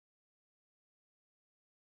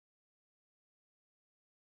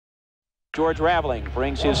George Raveling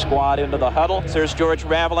brings his squad into the huddle. There's George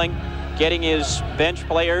Raveling getting his bench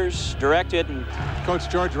players directed. And Coach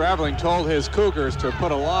George Raveling told his Cougars to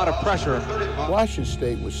put a lot of pressure. Washington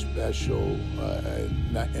State was special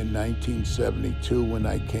in 1972 when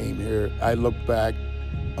I came here. I look back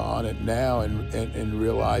on it now and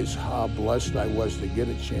realize how blessed I was to get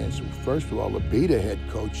a chance, first of all, to be the head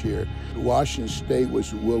coach here. Washington State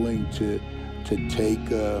was willing to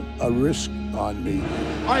take a risk on me.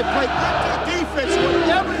 All right, play, get the defense,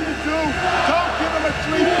 whatever you do, don't give him a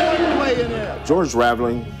three-point play in there. George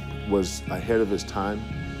Raveling was ahead of his time.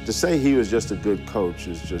 To say he was just a good coach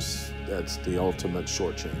is just, that's the ultimate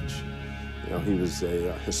shortchange. You know, he was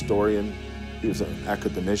a historian, he was an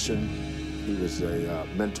academician, he was a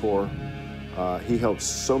mentor. He helped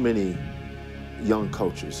so many young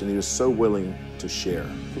coaches, and he was so willing to share.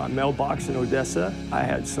 My mailbox in Odessa, I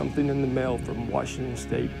had something in the mail from Washington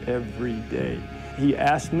State every day. He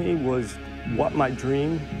asked me what my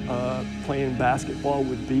dream playing basketball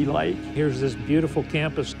would be like. Here's this beautiful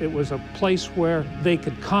campus. It was a place where they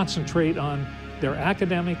could concentrate on their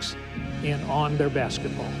academics and on their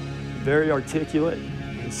basketball. Very articulate.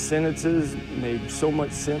 His sentences made so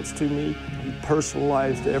much sense to me. He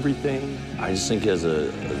personalized everything. I just think he has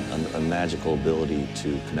a magical ability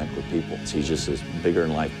to connect with people. He's just this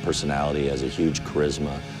bigger-than-life personality, has a huge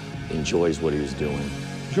charisma, enjoys what he was doing.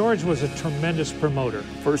 George was a tremendous promoter.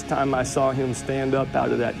 First time I saw him stand up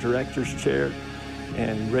out of that director's chair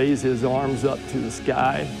and raise his arms up to the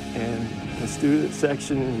sky, and the student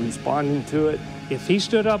section responding to it. If he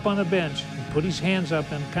stood up on a bench and put his hands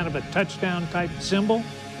up in kind of a touchdown type symbol,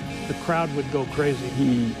 the crowd would go crazy.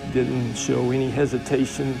 He didn't show any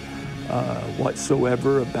hesitation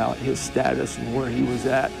whatsoever about his status and where he was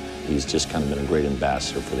at. He's just kind of been a great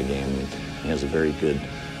ambassador for the game. He has a very good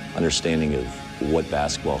understanding of what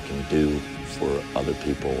basketball can do for other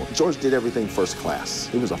people. George did everything first class.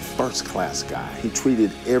 He was a first class guy. He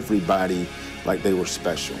treated everybody like they were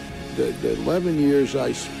special. The 11 years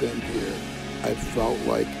I spent here, I felt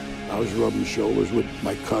like I was rubbing shoulders with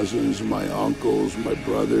my cousins, my uncles, my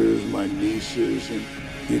brothers, my nieces, and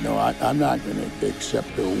you know, I'm not going to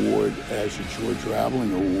accept the award as a George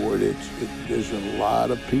Raveling award. There's a lot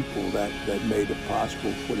of people that made it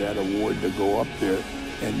possible for that award to go up there,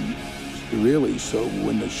 and really, so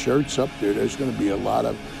when the shirt's up there, there's going to be a lot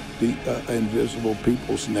of the invisible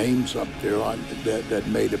people's names up there on that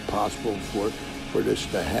made it possible for this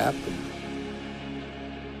to happen.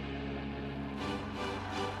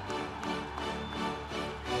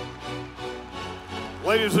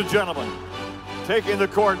 Ladies and gentlemen, taking the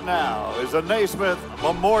court now is the Naismith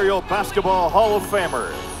Memorial Basketball Hall of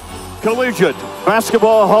Famer, Collegiate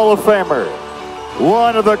Basketball Hall of Famer,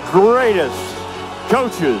 one of the greatest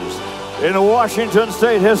coaches in Washington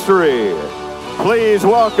State history. Please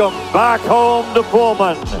welcome back home to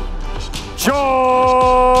Pullman, George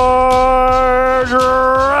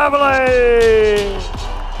Raveling.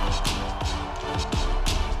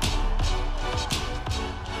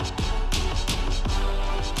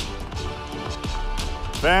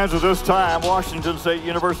 Fans, at this time, Washington State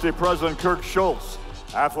University President Kirk Schultz,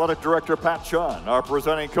 Athletic Director Pat Chun are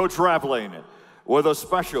presenting Coach Raveling with a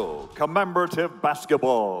special commemorative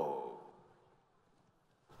basketball.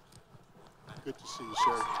 Good to see you,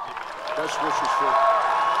 sir. Best wishes for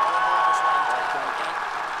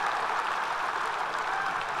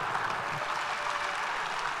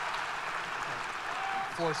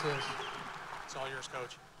Floor says it's all yours,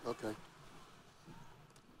 Coach. Okay.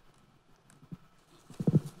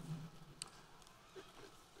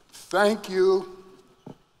 Thank you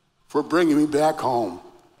for bringing me back home.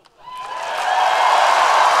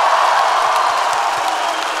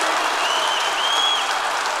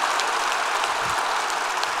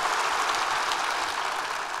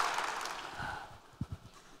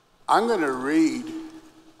 I'm going to read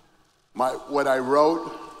what I wrote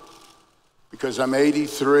because I'm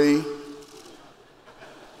 83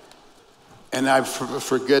 and I'm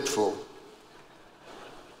forgetful.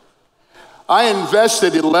 I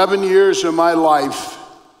invested 11 years of my life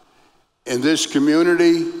in this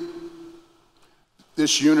community,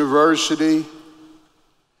 this university,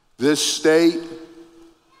 this state,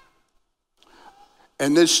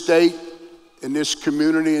 and this state, and this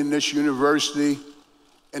community, and this university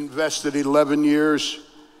invested 11 years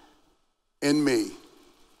in me.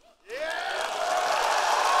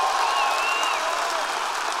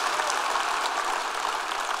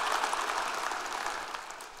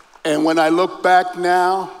 And when I look back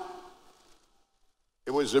now,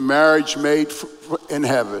 it was a marriage made in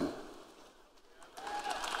heaven.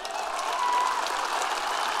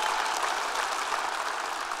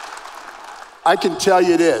 I can tell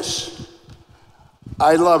you this,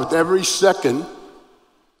 I loved every second,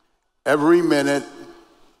 every minute,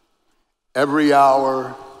 every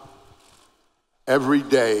hour, every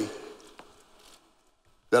day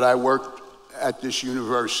that I worked at this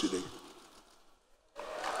university.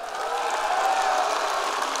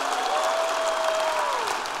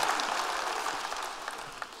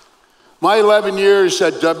 My 11 years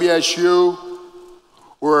at WSU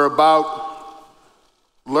were about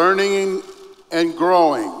learning and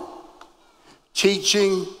growing,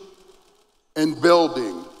 teaching and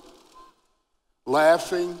building,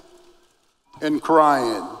 laughing and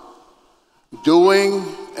crying, doing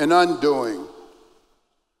and undoing,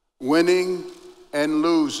 winning and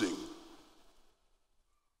losing.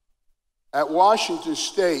 At Washington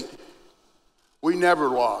State, we never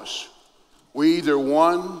lost. We either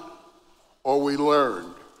won or we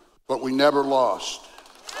learned, but we never lost.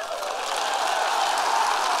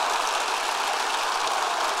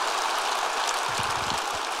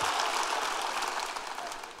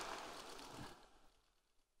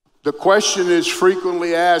 The question is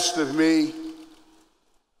frequently asked of me,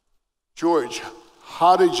 George,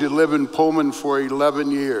 how did you live in Pullman for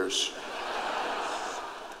 11 years?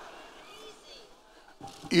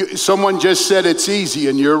 Someone just said it's easy,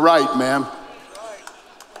 and you're right, ma'am.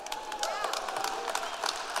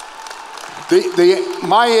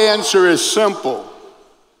 My answer is simple.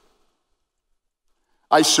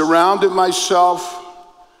 I surrounded myself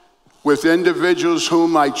with individuals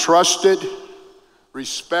whom I trusted,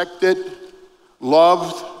 respected,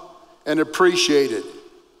 loved, and appreciated.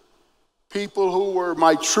 People who were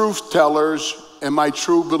my truth tellers and my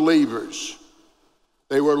true believers.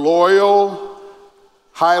 They were loyal,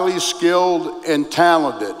 highly skilled, and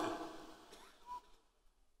talented.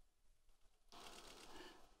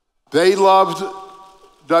 They loved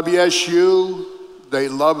WSU, they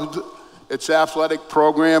loved its athletic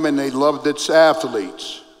program, and they loved its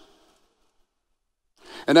athletes.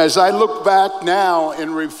 And as I look back now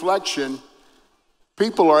in reflection,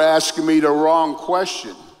 people are asking me the wrong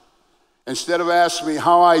question. Instead of asking me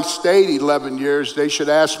how I stayed 11 years, they should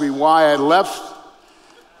ask me why I left,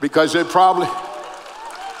 because it probably...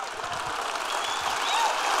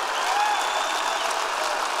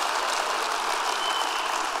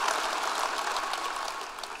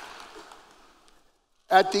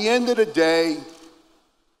 At the end of the day,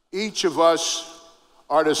 each of us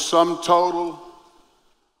are the sum total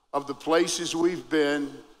of the places we've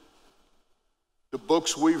been, the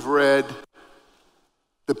books we've read,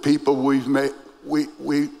 the people we've met.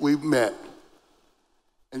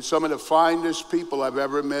 And some of the finest people I've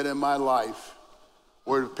ever met in my life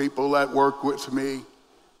were the people that worked with me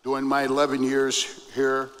during my 11 years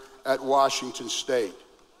here at Washington State.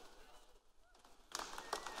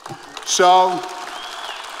 So,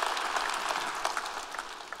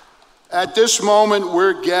 at this moment,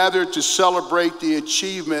 we're gathered to celebrate the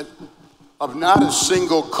achievement of not a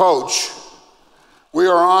single coach. We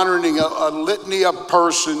are honoring a litany of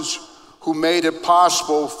persons who made it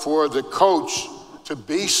possible for the coach to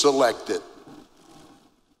be selected.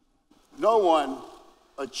 No one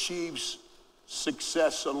achieves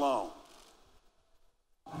success alone.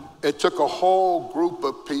 It took a whole group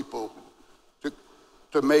of people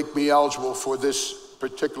to make me eligible for this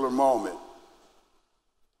particular moment.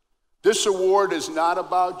 This award is not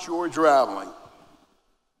about George Raveling.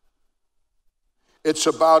 It's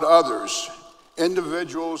about others,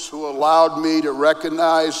 individuals who allowed me to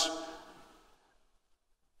recognize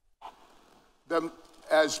them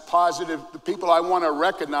as positive, the people I want to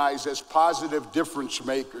recognize as positive difference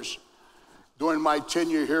makers during my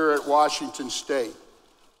tenure here at Washington State.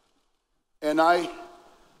 And I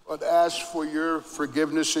would ask for your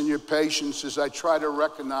forgiveness and your patience as I try to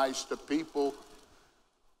recognize the people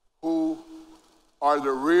who are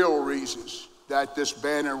the real reasons that this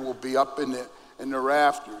banner will be up in the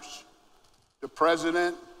rafters. The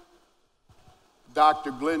president,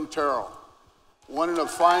 Dr. Glenn Terrell, one of the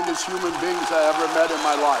finest human beings I ever met in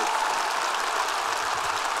my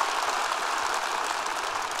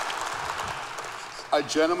life. A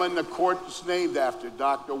gentleman the court is named after,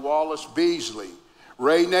 Dr. Wallace Beasley,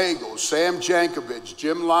 Ray Nagel, Sam Jankovic,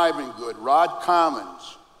 Jim Livengood, Rod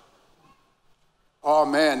Commons. Oh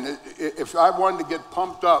man, if I wanted to get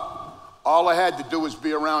pumped up, all I had to do was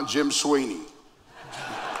be around Jim Sweeney.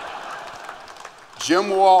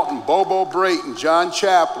 Jim Walton, Bobo Brayton, John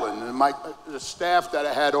Chaplin, and the staff that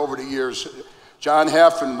I had over the years, John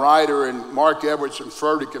Heffen, Ryder, and Mark Edwards, and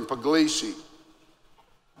Furtick, and Puglisi.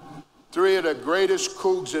 Three of the greatest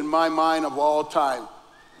Cougs in my mind of all time.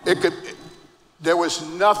 There was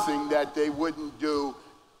nothing that they wouldn't do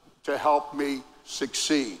to help me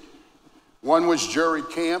succeed. One was Jerry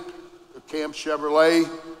Camp, Camp Chevrolet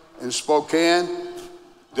in Spokane,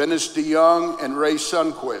 Dennis DeYoung and Ray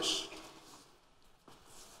Sundquist.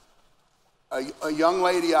 A young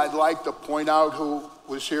lady I'd like to point out who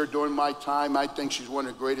was here during my time. I think she's one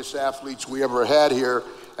of the greatest athletes we ever had here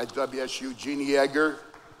at WSU, Jeannie Egger.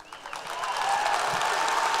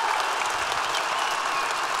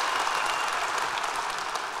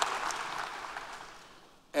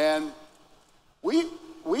 And we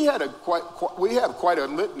have quite a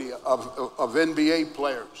litany of NBA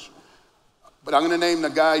players. But I'm going to name the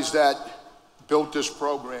guys that built this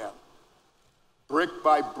program. Brick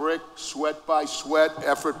by brick, sweat by sweat,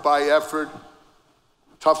 effort by effort,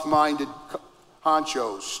 tough-minded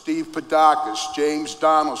honchos, Steve Padakis, James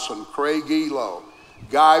Donaldson, Craig Elo,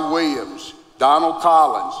 Guy Williams, Donald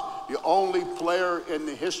Collins, the only player in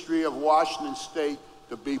the history of Washington State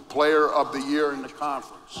to be Player of the Year in the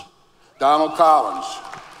conference. Donald Collins,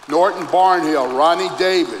 Norton Barnhill, Ronnie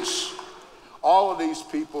Davis. All of these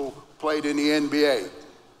people played in the NBA.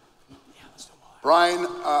 Brian,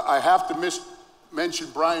 I have to mention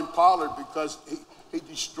Brian Pollard because he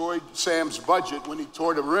destroyed Sam's budget when he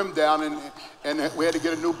tore the rim down and we had to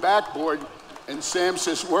get a new backboard. And Sam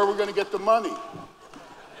says, where are we going to get the money?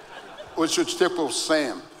 Which was typical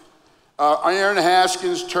Sam. Aaron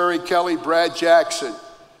Haskins, Terry Kelly, Brad Jackson.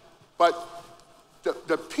 But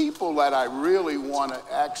the people that I really want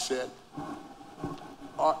to accent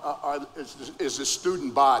is the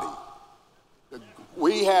student body.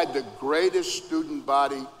 We had the greatest student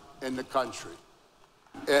body in the country.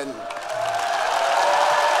 And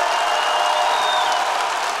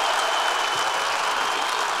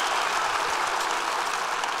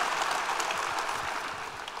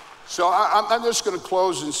so I'm just going to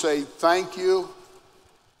close and say thank you.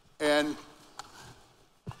 And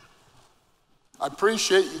I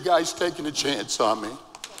appreciate you guys taking a chance on me.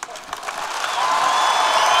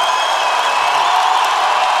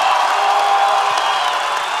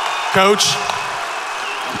 Coach,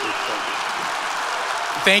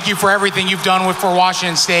 thank you for everything you've done for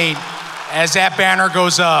Washington State. As that banner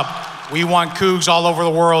goes up, we want Cougs all over the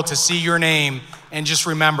world to see your name. And just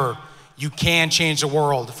remember, you can change the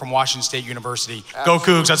world from Washington State University. Absolutely. Go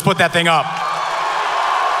Cougs, let's put that thing up.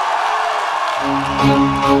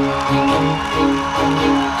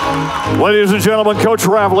 Ladies and gentlemen, Coach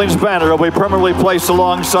Raveling's banner will be permanently placed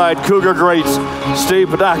alongside Cougar greats Steve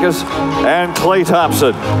Padakis and Klay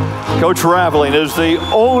Thompson. Coach Raveling is the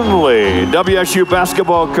only WSU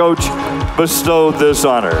basketball coach bestowed this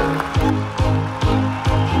honor.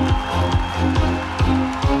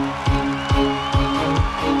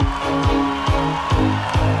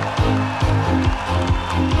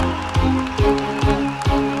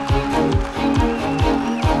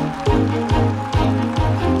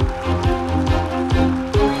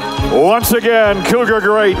 Once again, Cougar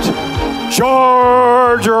great,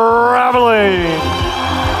 George Raveling.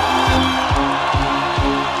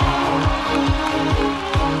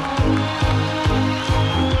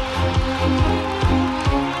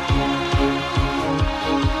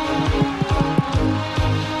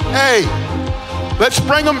 Hey, let's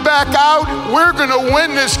bring them back out. We're going to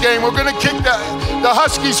win this game. We're going to kick the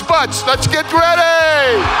Huskies' butts. Let's get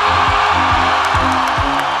ready.